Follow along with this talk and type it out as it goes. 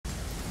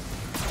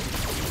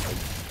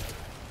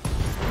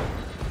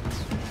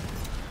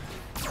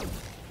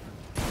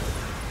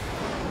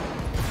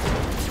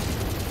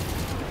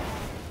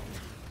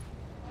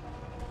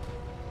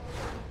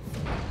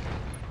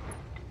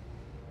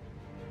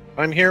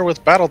I'm here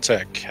with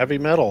Battletech Heavy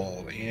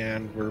Metal,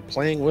 and we're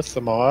playing with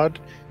the mod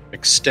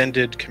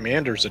Extended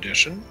Commanders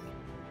Edition.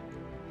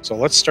 So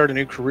let's start a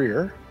new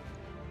career.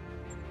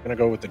 I'm going to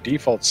go with the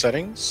default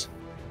settings.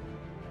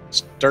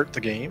 Start the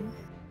game.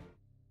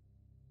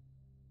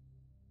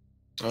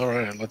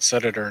 Alright, let's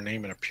edit our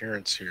name and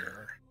appearance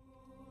here.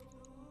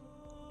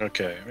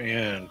 Okay,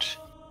 and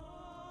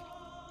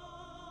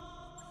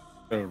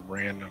a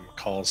random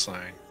call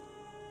sign.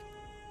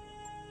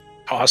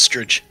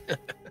 Ostrich.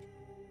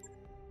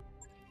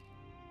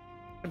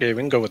 Okay,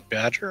 we can go with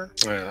Badger.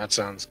 That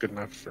sounds good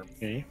enough for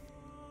me.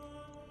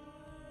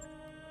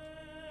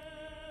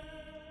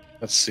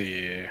 Let's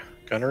see.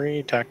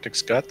 Gunnery,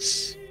 Tactics,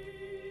 Guts.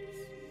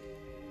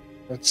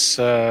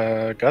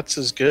 Guts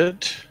is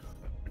good.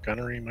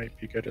 Gunnery might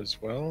be good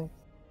as well.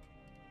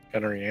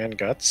 Gunnery and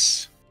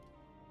Guts.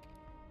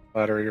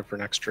 Collaborator for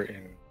an extra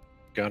in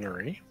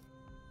Gunnery.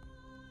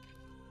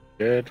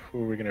 Good.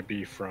 Who are we going to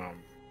be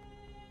from?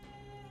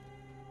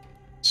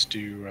 Let's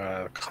do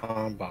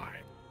Combine.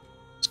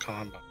 It's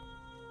Combine.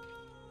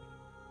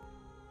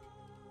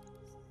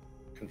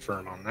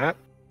 Confirm on that.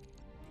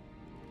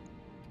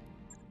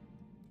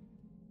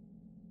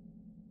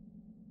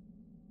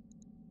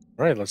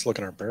 All right, let's look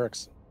at our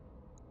barracks.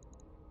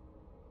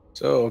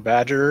 So,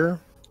 Badger.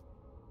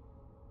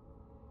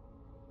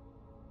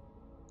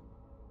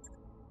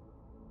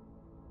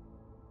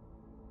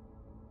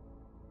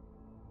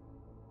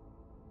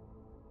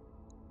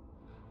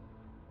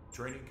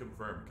 Training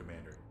confirmed,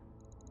 Commander.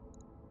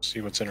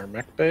 See what's in our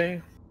mech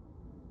bay.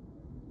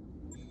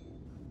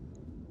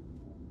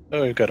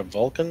 Oh, we've got a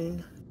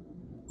Vulcan,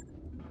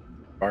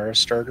 Fire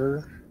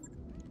Starter,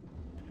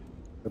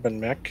 Urban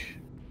Mech,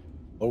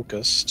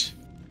 Locust.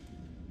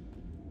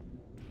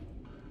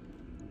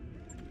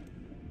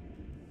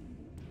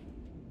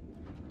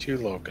 Two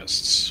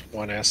Locusts,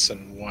 one S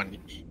and one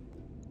E.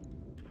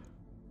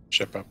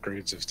 Ship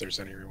upgrades if there's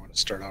any we want to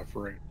start off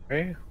right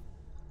away.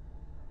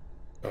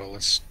 So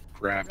let's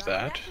grab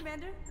that.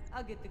 Commander.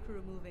 I'll get the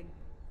crew moving.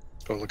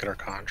 Let's go look at our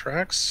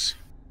contracts.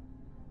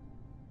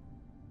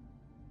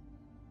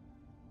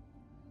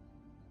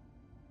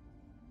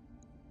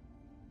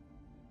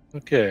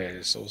 Okay,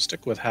 so we'll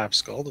stick with Half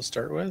Skull to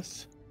start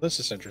with. This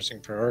is interesting.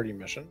 Priority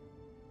mission.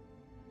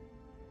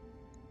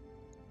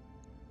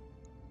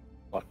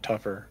 A lot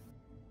tougher.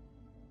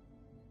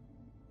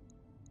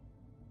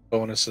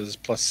 Bonuses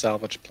plus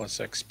salvage plus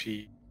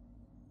XP.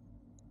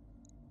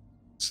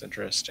 It's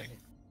interesting.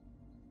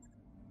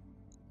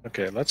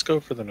 Okay, let's go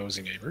for the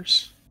nosy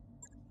neighbors.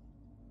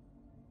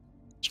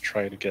 Let's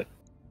try to get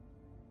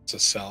to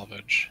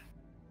salvage.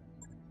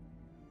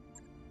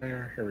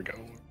 There, here we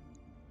go.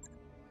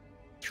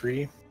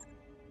 3.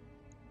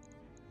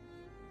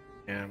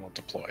 And we'll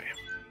deploy.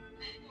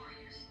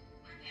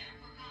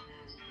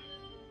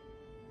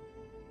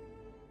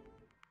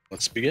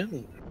 Let's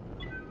begin.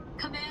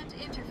 Command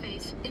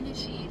interface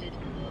initiated.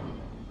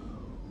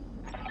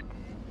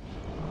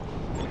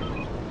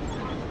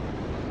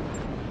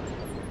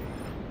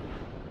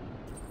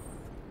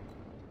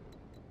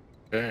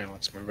 Okay,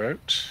 let's move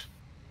out.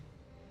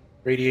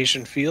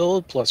 Radiation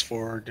field,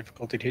 +4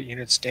 difficulty to hit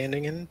units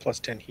standing in,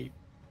 +10 heat.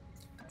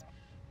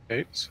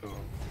 Okay, so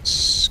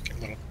let's get a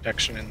little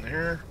protection in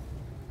there.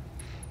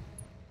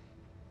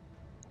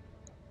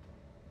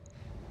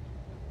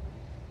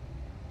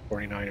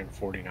 $49 and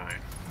 $49.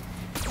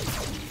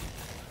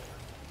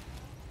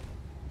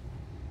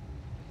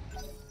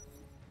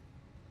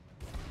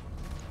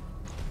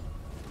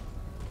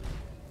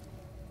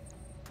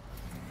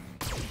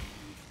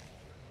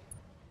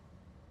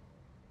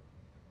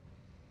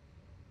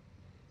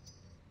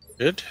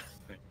 Good.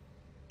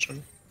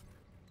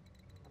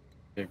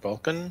 Okay,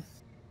 Vulcan.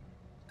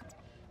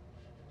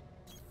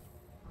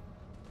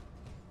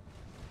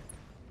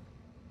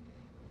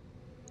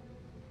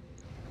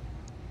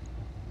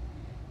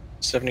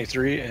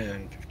 $73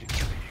 and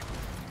 $53.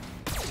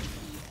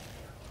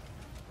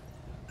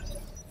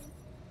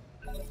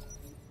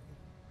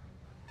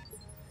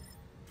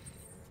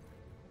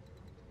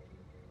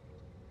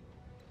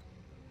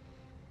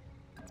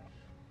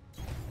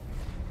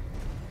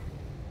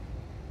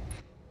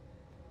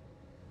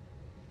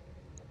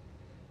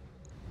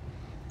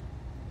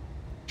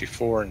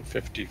 $54 and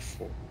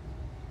 $54.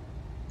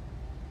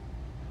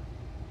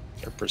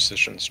 Their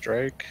precision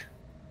strike.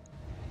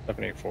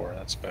 74,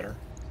 that's better.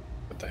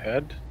 With the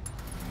head.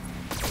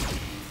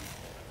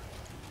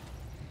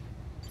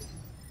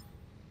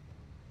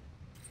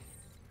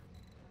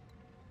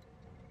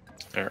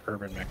 Our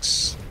urban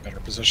mech's in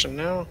better position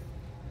now.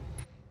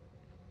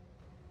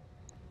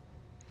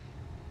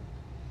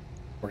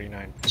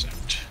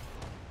 49%.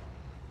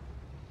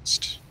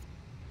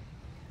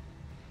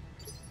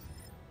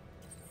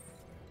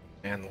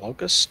 And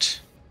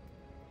Locust.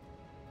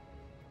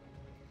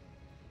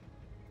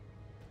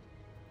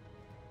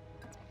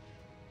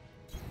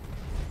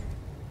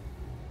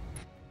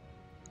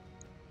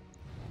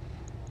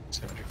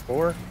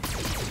 $74.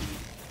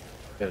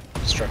 Good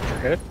structure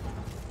hit.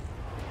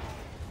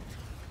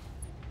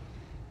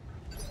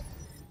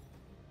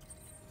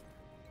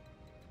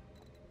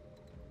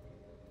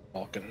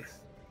 Vulcan.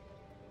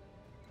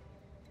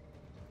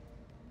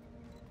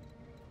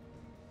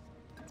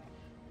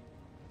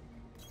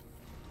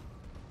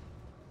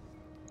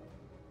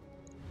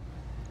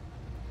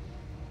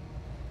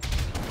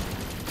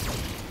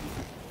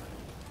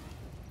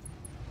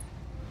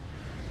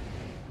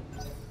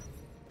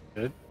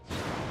 Good.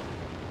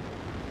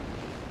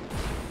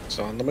 It's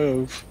on the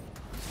move.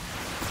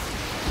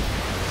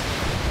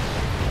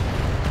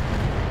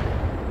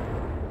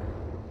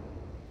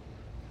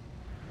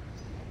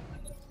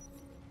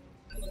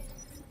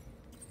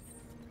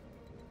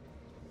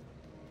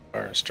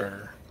 Fire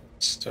starter.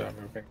 It's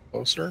moving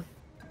closer.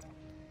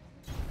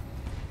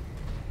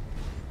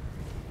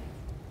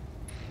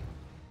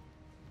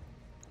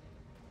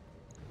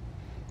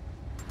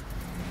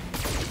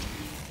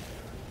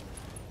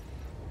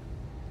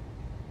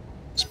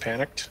 It's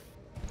panicked.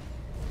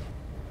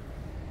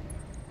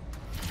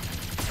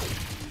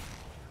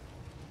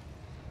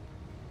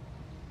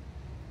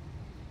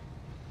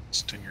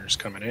 Stinger's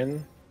coming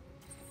in.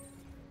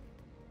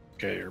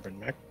 Okay, urban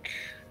mech.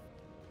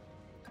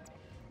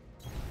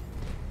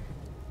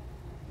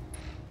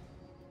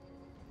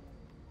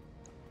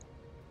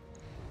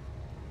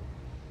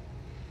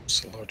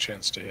 It's a low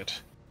chance to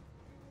hit.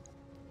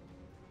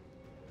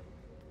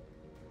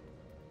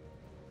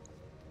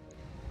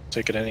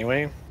 Take it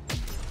anyway.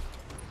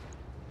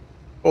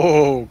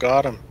 Oh,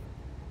 got him.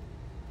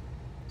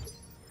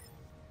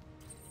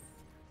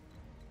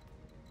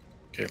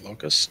 Okay,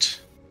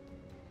 Locust.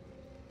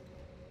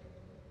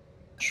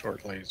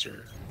 Short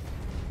laser.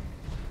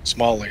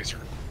 Small laser.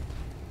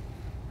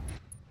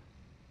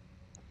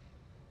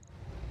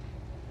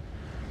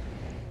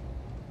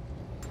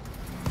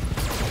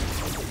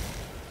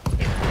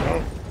 There we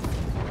go.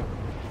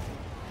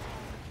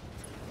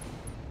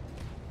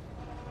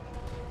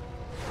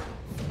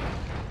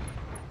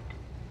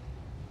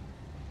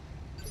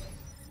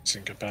 It's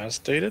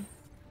incapacitated.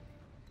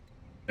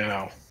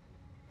 Now,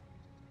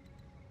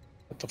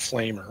 at the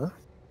flamer.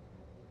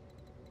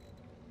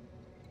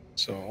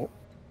 So,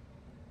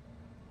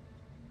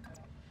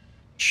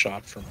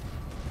 shot from.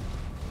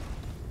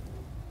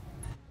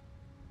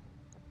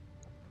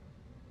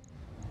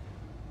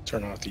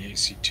 Turn off the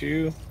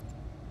AC2.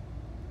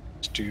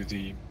 Let's do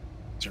the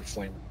laser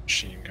flame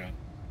machine gun.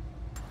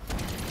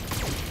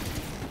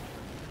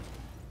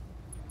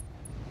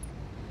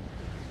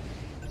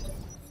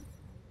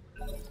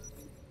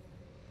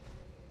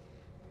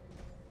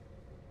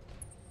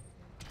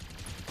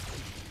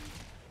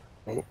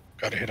 Oh,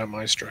 got a hit on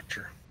my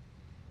structure.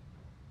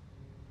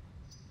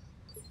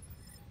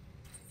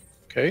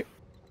 Okay.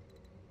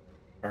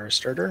 Fire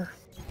starter.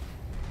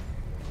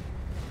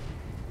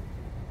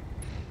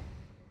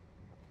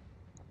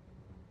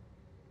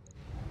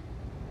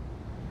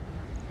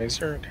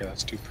 Laser. Okay,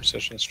 let's do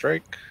precision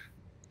strike.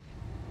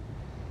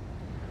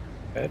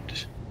 Head.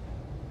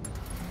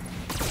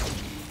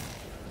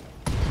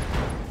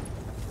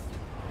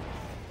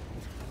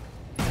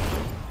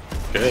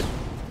 Good.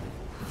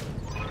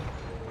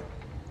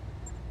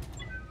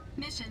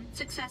 Mission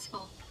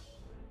successful.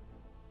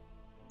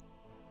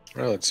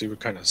 Well, let's see what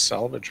kind of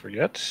salvage we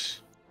get.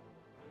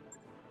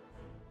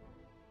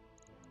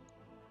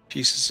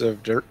 Pieces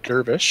of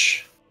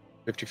dervish,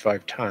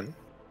 55 ton.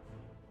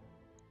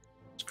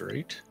 That's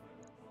great.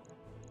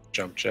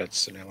 Jump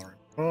jets and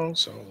LRM.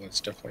 So let's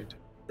definitely do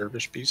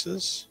dervish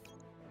pieces.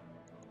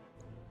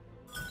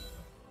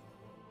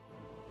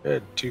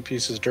 Good. 2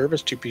 pieces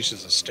dervish, 2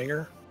 pieces of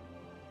stinger.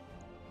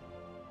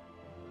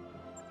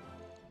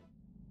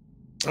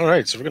 All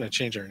right, so we're going to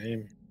change our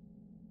name.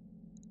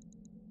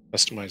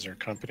 Customize our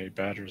company.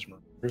 Badgers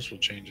Marauders will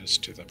change us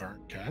to the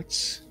Barn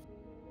Cats.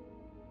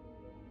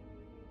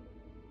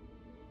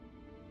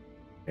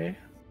 Okay.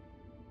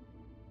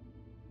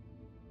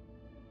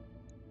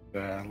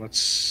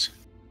 Let's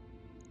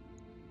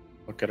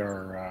look at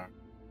our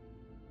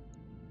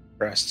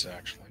crests,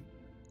 actually.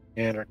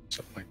 And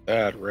something like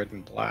that, red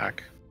and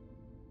black.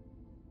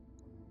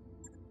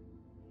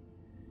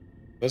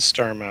 This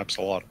star map's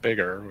a lot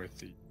bigger with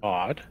the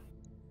mod.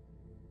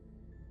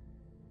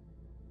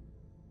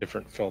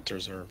 Different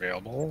filters are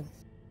available.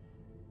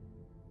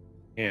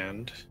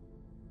 And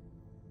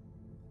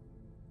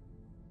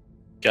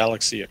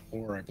Galaxy at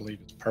War, I believe,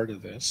 is part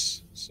of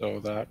this. So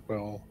that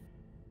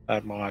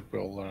mod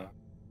will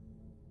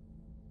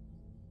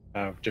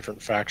have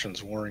different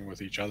factions warring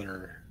with each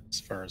other,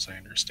 as far as I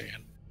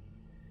understand.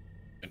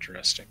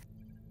 Interesting.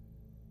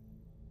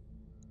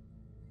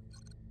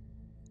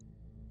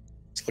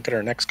 Let's look at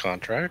our next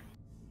contract.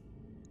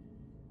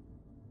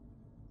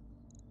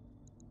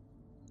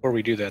 Before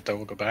we do that, though,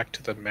 we'll go back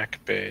to the mech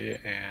bay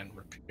and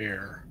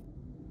repair.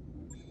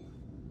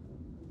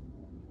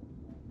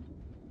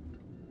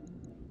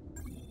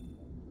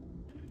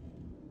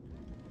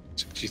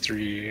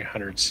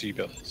 $6,300 C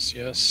bills,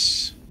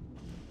 yes.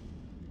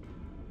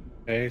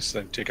 Okay, so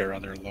then take our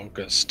other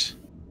locust.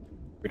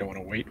 We don't want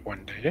to wait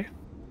one day.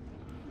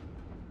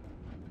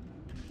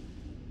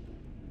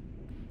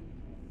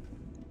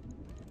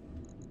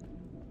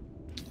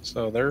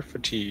 So they're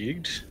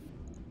fatigued.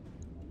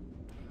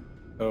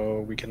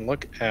 So we can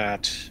look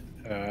at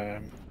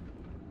a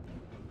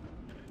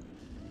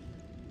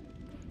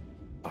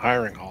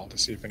hiring hall to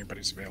see if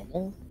anybody's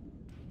available.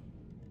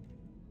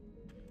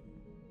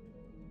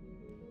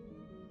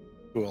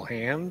 Cool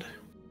hand.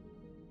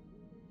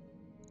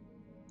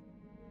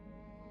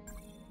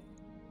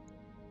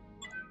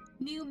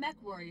 New mech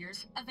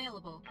warriors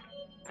available.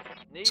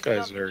 This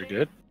guy's very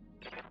good.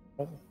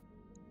 Oh,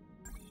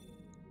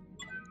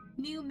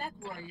 New mech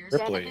warriors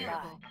Ripley.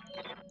 available.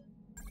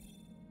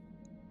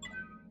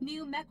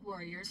 New mech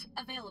warriors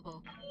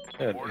available.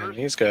 Good. And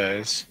these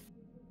guys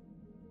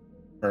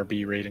are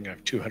B rating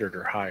of 200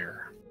 or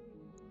higher.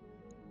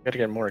 Gotta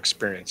get more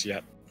experience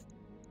yet.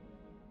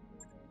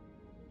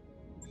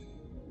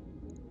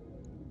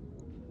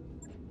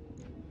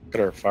 Look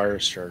at our fire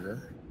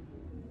starter.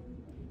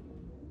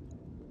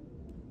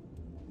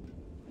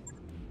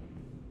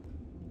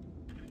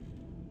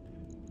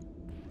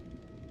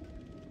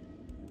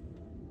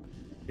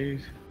 Okay.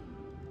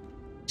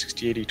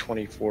 60, 80,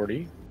 20,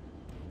 40.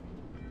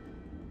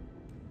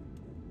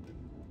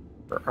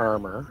 For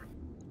armor.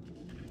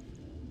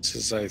 This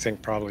is, I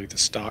think, probably the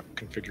stock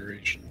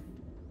configuration.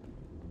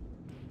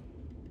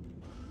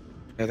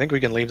 I think we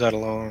can leave that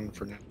alone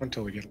for now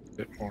until we get a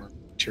bit more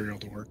material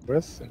to work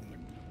with and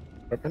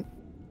equipment,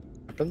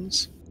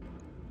 weapons.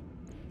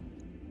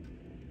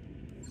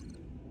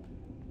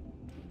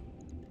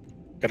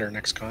 Get our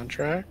next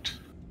contract.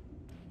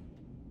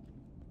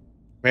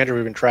 Commander,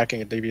 we've been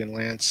tracking a Davian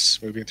Lance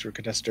moving through a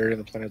contested area on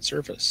the planet's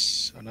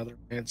surface. Another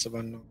Lance of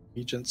unknown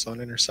agents on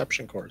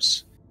interception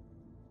course.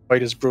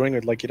 Fight is brewing.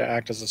 We'd like you to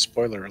act as a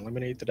spoiler.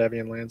 Eliminate the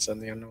Davian Lance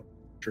and the unknown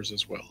creatures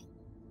as well.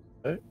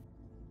 Okay.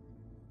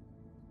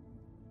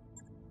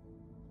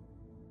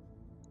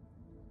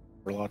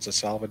 For lots of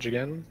salvage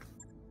again.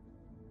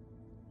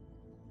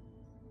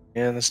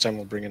 And this time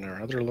we'll bring in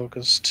our other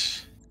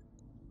Locust.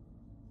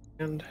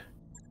 And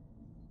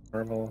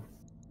Marvel.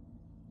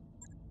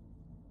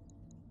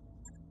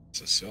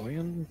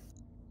 Sicilian.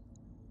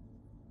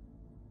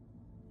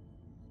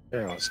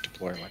 Yeah, let's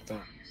deploy like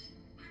that.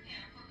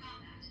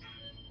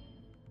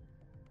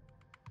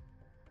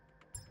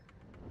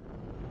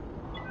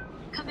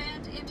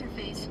 Command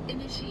interface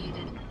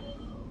initiated.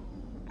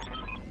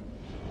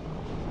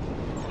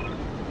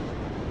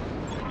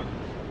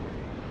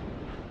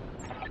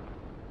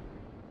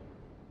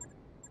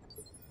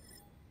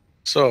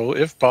 So,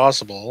 if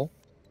possible,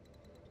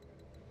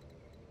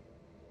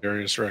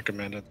 Darius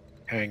recommended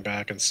hang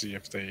back and see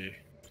if they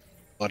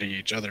bloody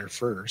each other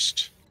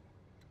first.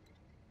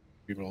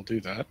 We will do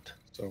that.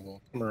 So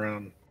we'll come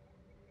around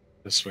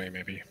this way,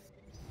 maybe.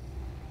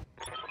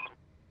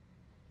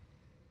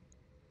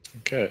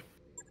 Okay.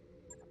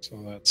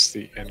 So that's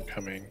the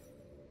incoming.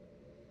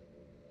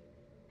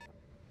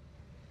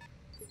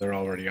 They're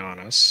already on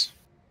us.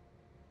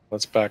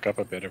 Let's back up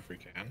a bit if we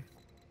can.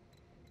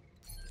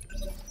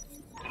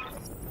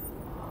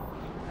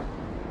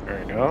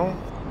 There we go.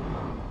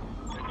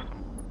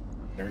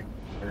 There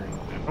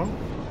now.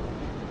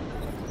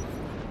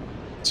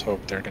 Let's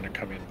hope they're going to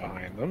come in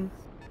behind them.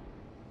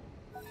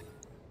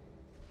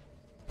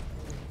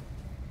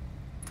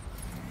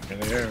 There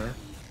they are.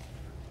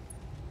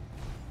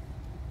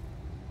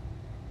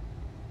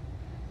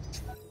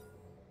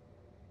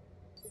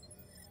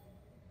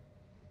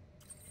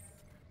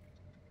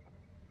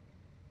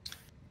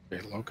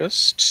 Okay,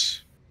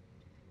 Locust.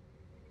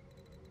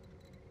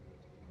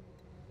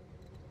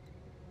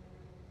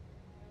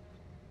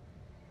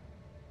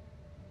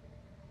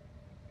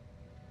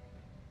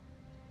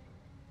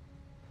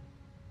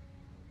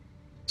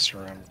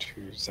 Surround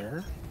 2's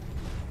there.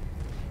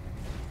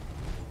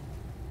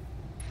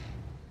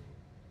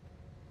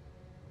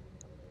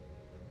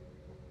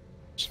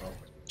 So,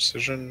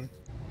 precision.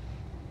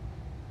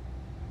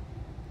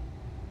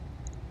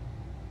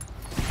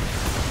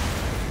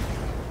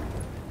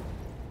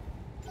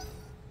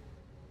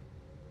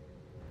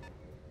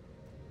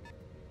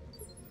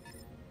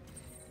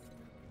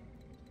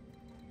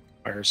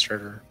 Fire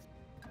starter.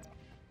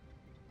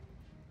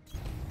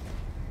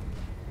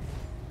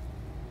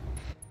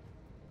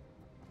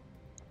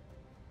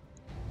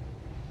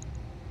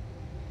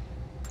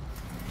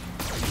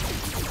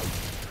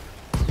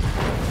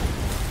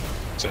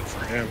 That's it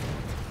for him.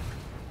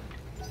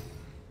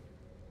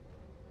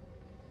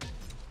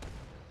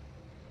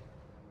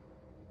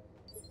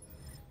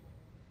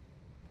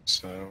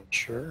 So,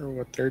 sure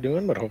what they're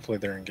doing, but hopefully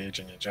they're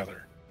engaging each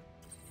other.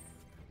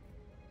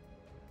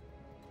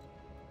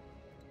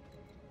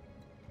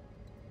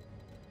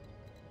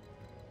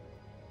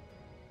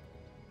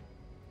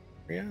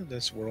 Yeah,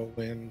 this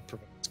whirlwind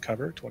provides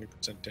cover,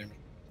 20% damage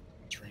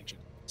range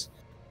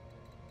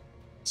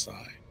side.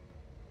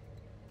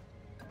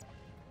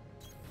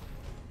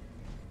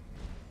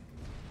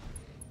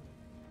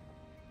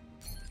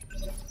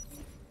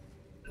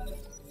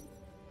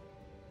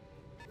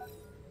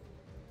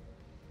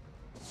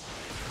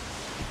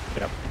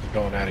 Yep,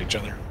 going at each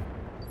other.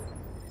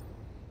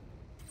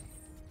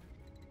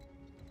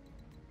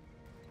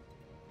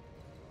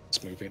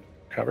 Let's move in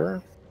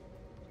cover.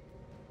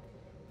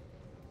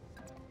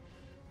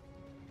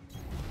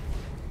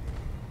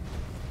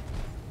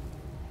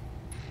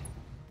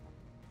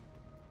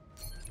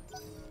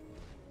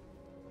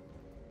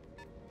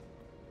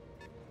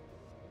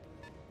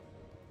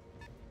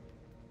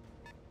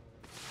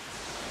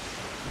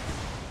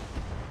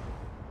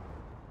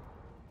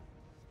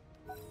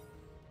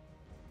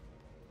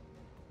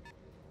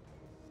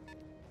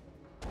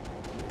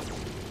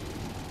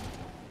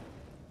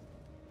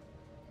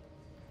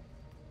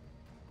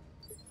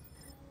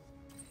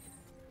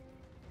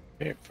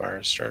 Okay,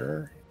 fire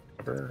starter,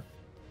 cover.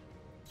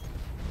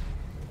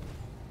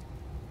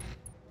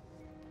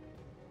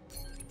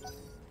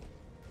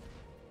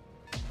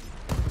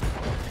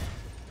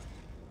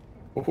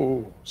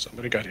 Oh,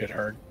 somebody got hit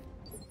hard.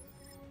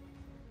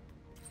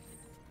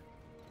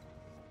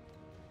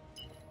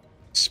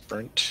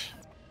 Sprint.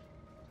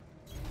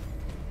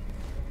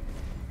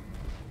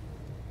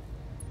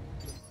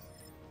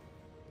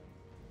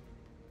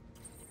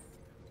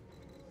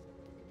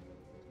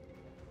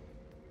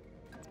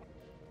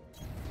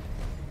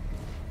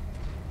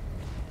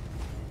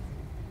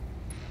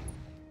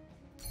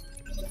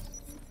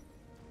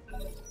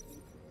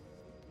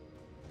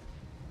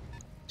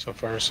 So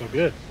far, so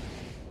good.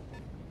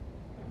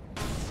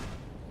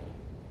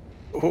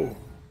 Oh.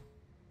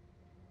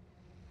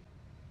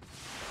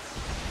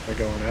 They're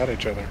going at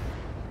each other.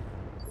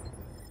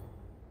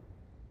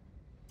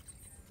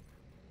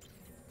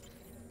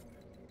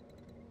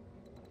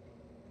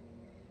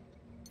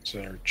 Is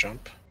there a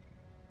jump?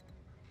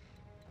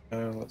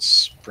 Let's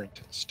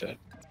sprint instead.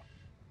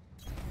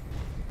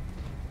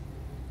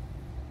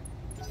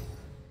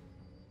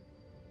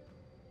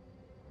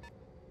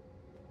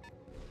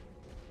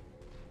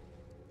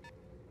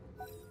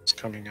 It's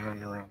coming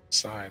on around the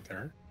side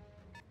there.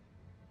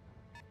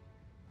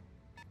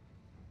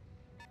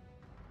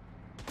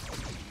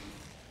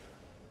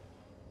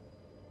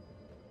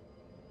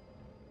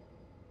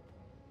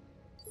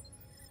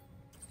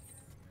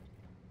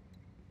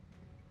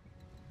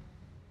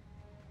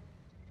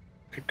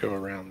 Could go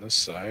around this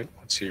side.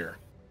 What's here?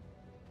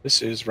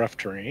 This is rough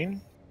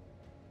terrain.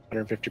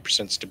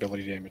 150%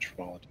 stability damage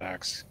from all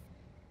attacks.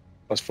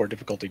 +4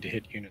 difficulty to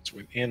hit units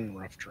within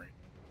rough terrain.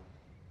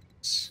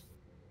 Let's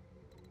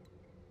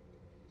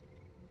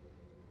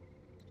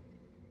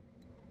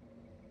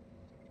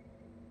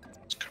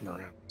come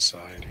around the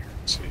side here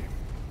and see.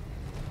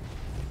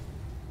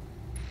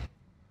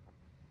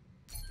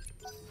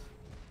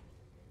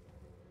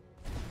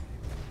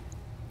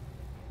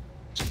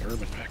 It's an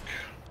urban mech.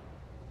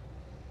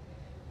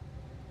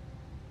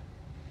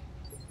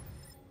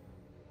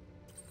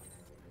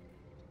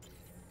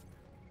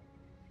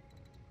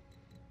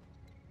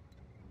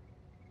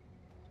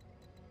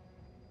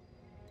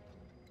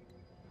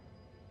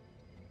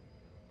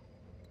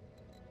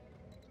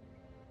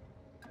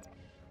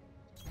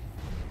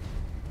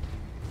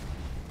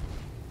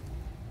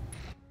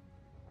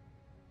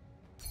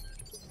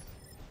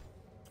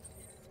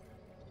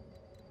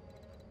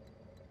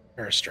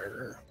 Fire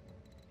starter.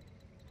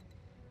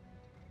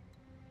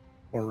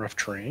 Or rough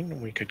terrain,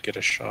 we could get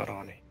a shot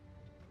on it.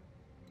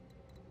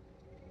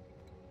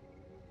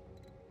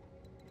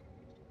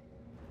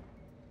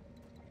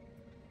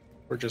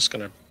 We're just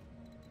gonna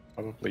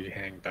probably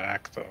hang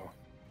back though.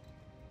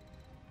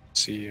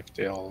 See if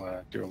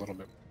they'll do a little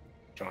bit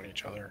on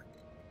each other.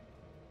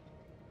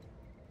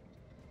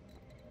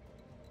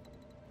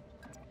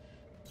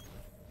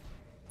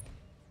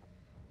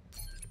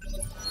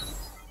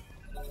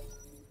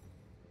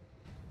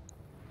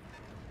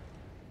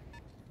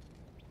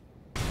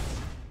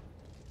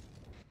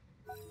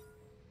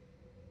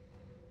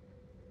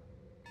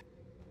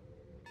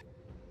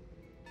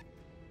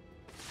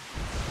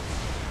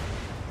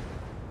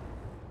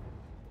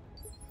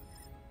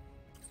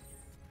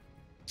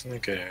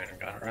 Okay, I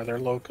got our other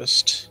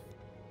locust.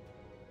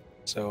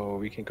 So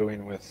we can go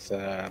in with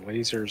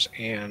lasers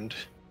and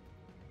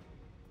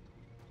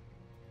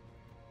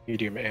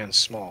medium and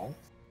small.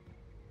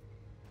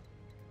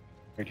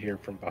 Right here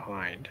from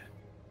behind.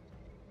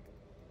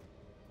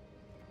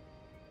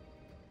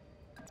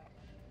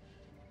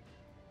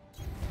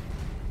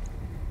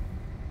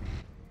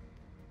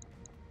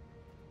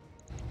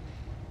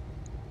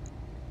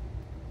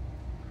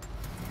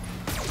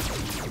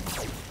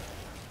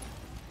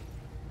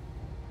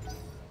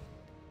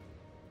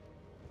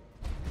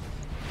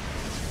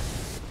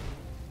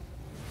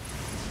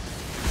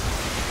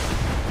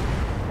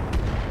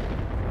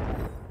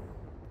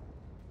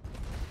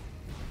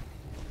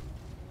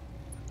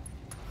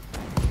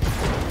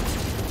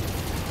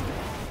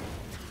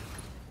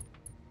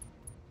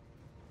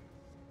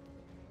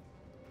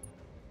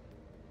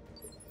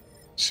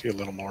 See a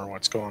little more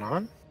what's going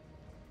on.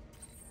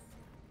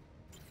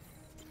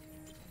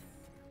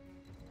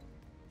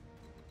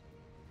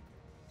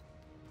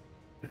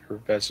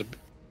 A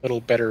little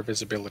better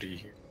visibility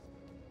here.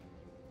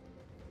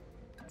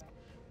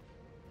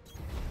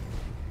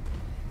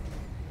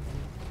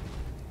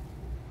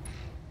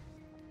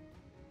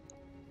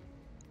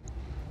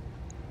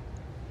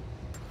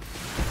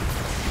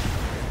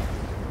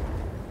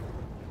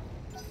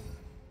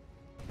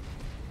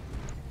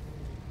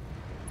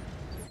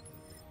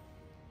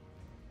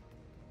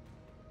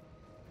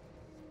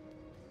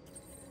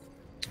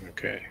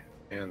 Okay,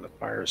 and the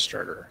fire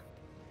starter.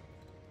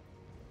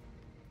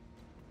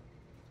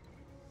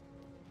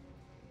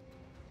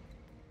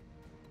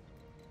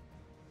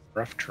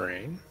 Rough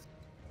terrain.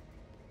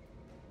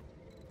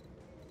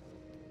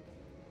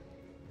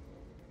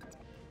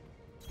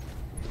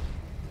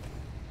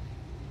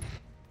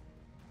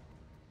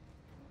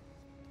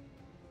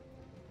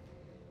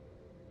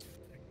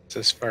 Is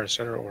this fire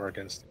starter or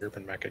against the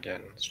urban mech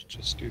again? Let's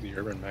just do the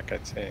urban mech, I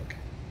think.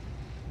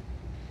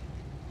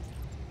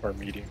 Or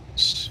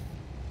mediums.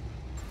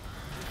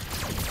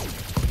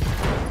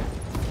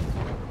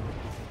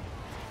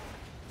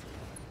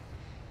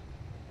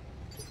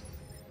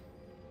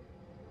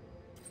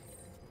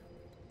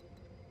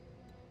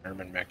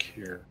 Urban mech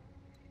here.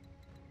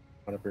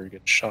 Not a very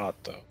good shot,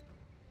 though.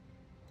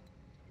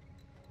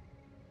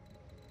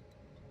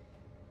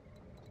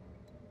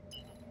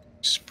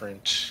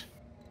 Sprint.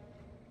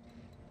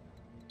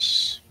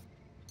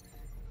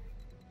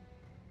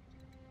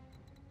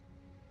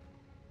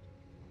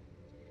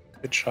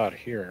 Good shot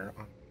here.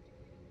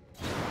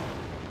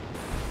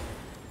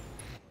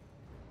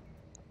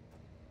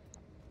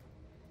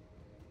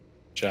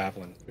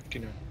 Javelin,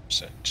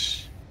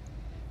 59%.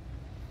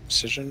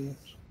 Precision.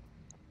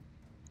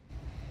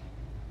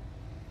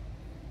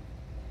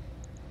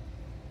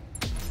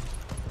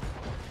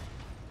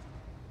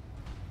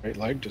 Right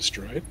leg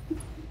destroyed.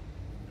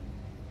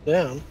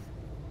 Down.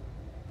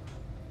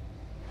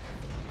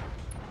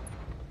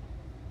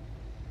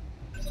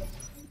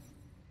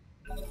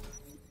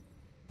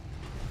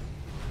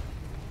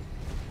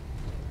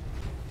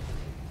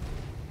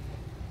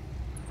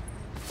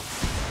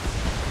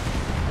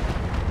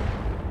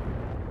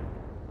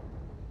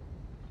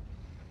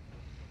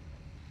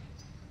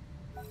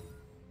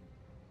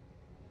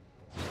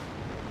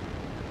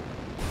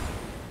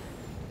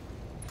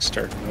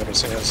 Starting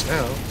noticing us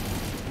now.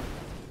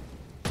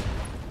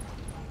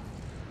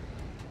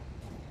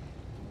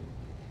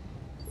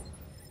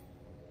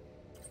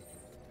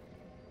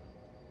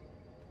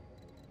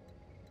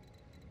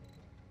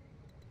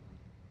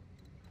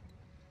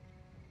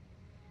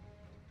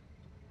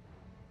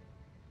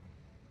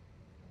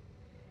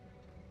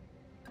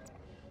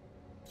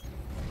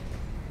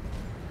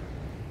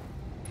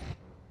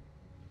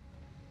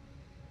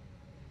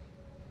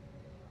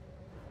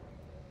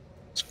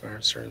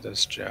 Let's fire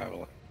this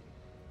javelin.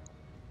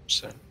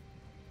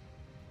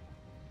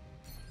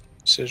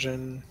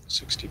 Precision,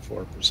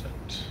 64%.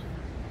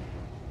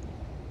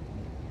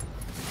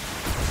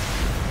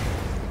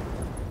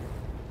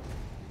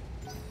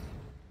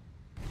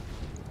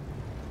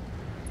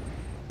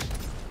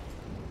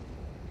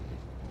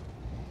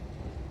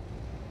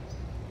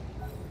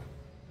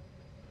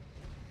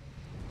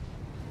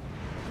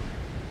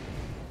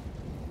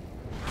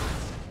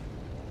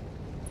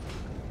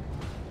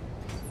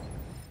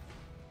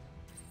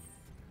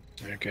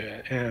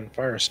 Okay, and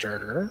fire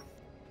starter.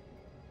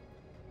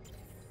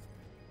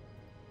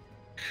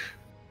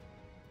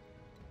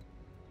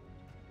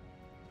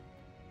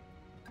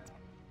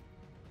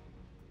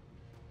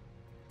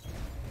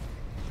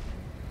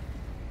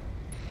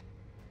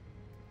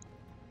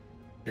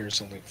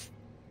 Here's only.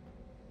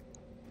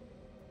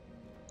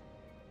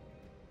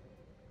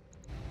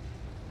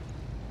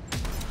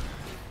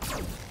 There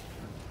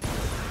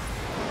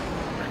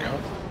we go.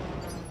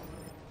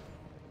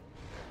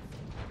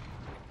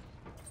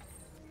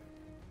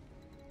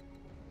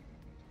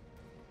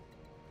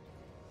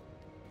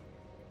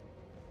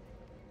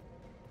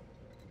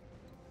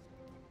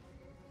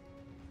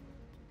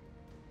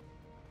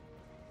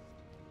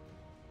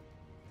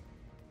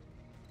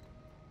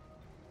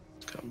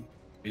 Come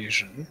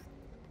Asian.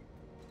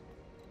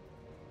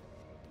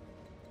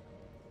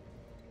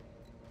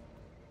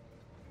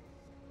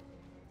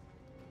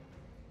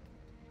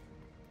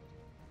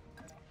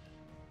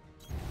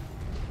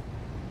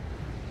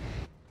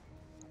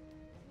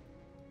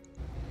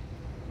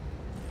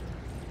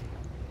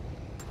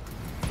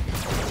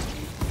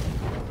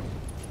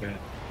 Good.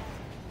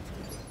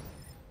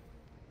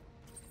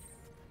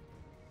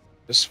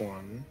 This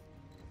one.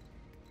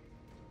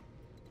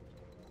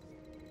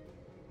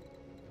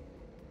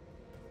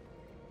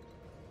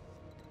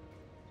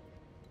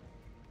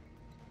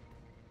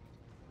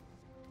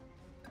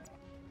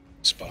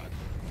 Spot.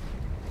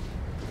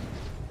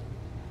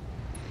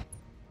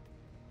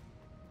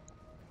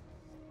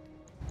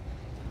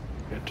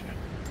 Good.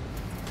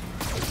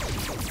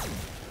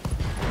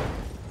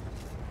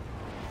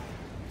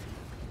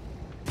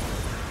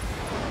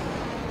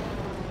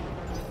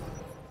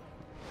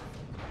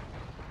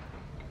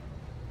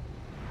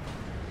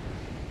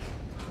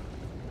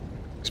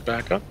 He's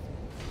back up.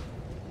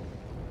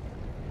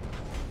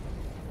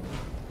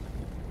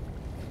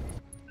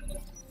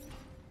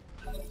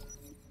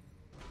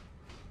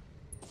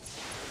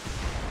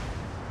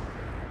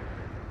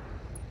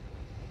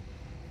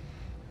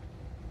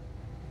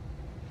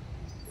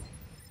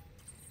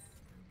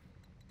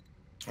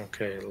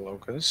 Okay,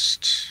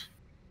 Locust.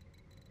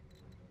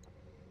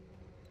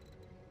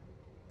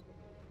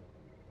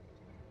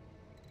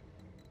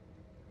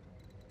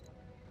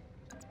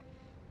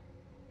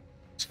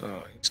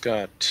 So he's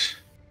got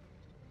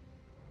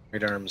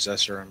right arms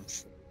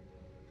SRM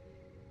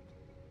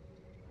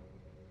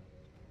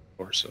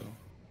torso.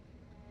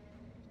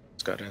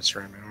 It's got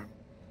SRM arm.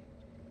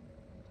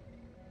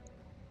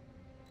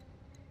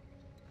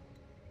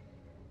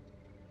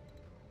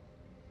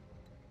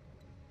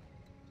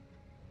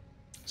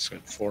 It's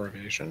got 4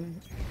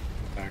 evasion.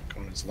 Back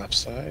on his left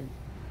side.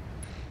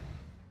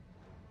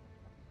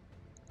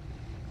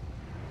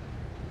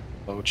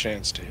 Low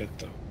chance to hit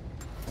though.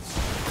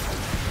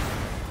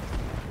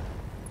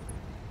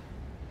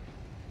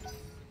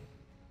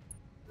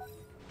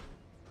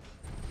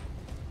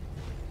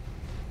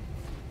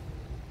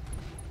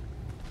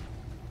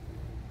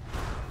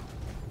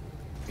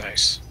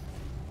 Nice.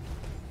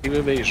 Team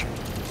evasion.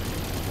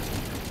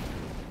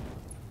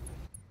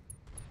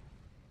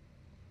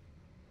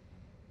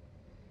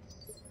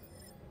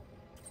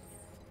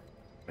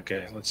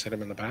 Okay, let's hit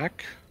him in the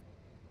back.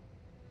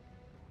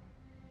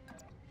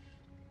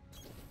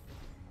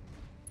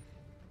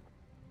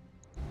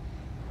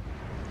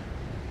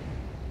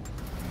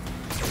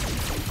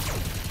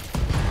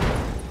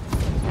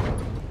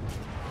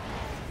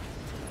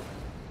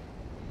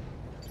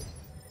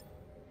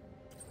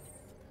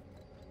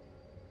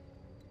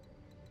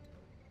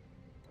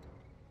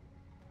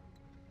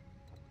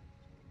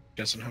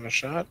 Doesn't have a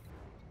shot.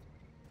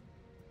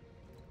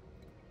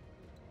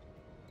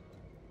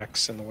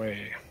 X in the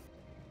way.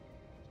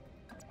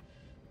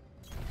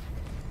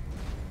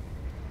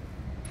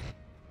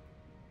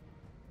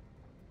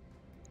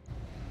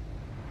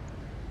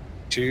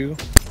 Two.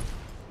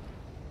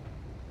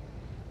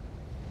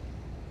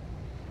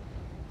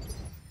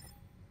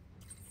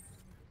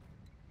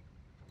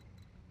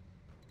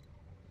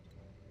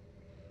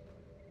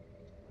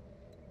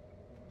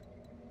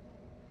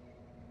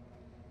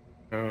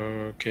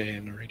 Okay,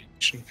 in the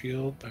radiation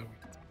field, but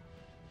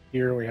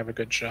here we have a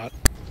good shot.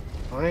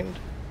 Find.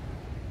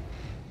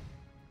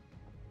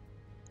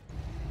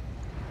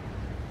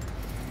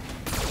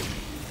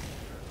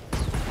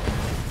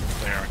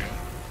 There we go.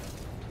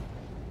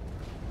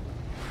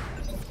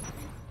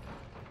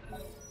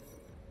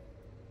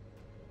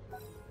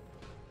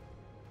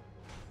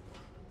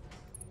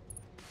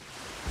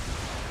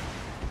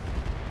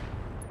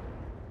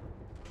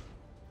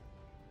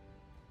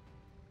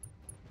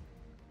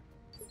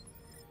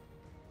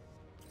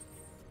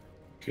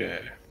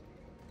 Okay.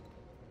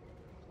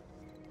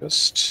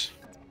 Just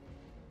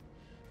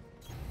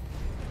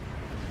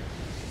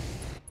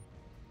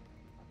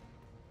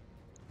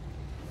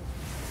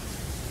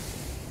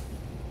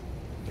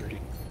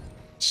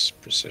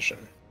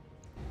precision.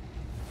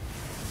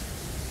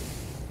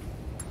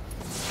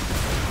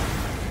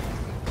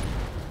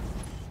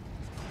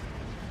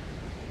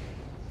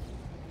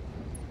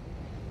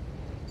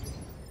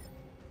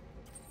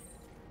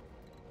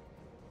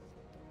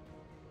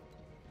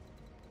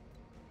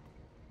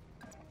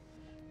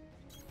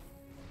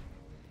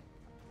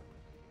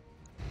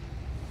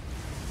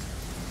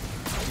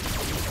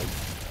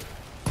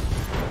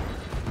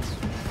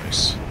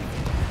 Nice.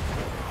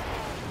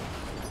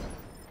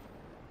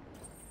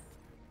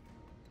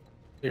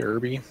 Hey,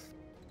 Irby.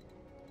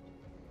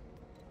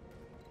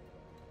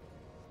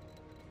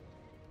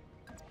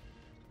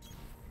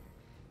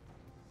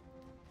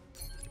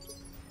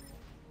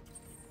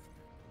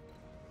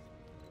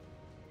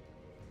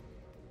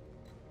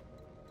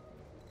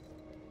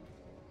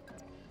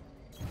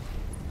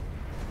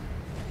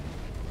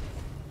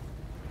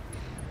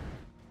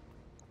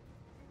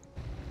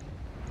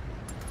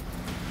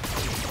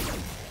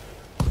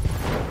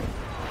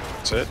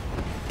 That's it.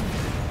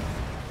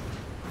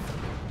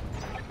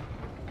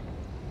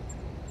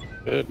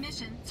 Good.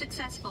 Mission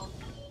successful.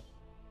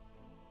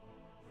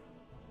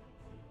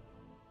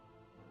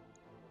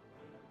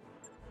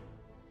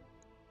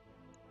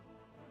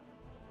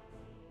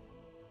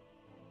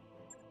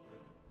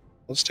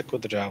 Let's stick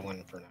with the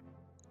javelin for now.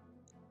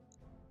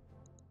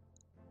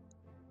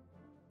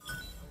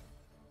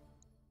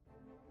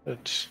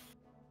 But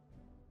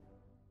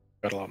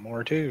got a lot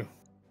more too.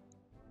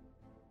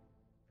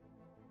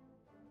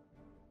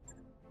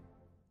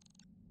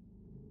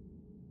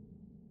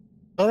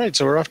 All right,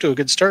 so we're off to a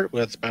good start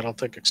with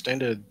Battletech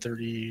Extended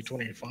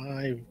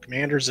 3025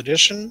 Commander's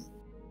Edition.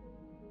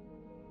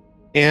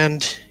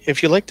 And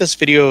if you like this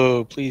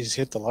video, please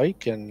hit the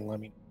like and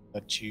let me know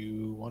that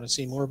you want to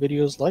see more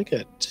videos like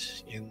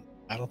it in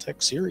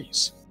Battletech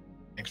series.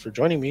 Thanks for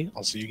joining me.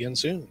 I'll see you again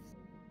soon.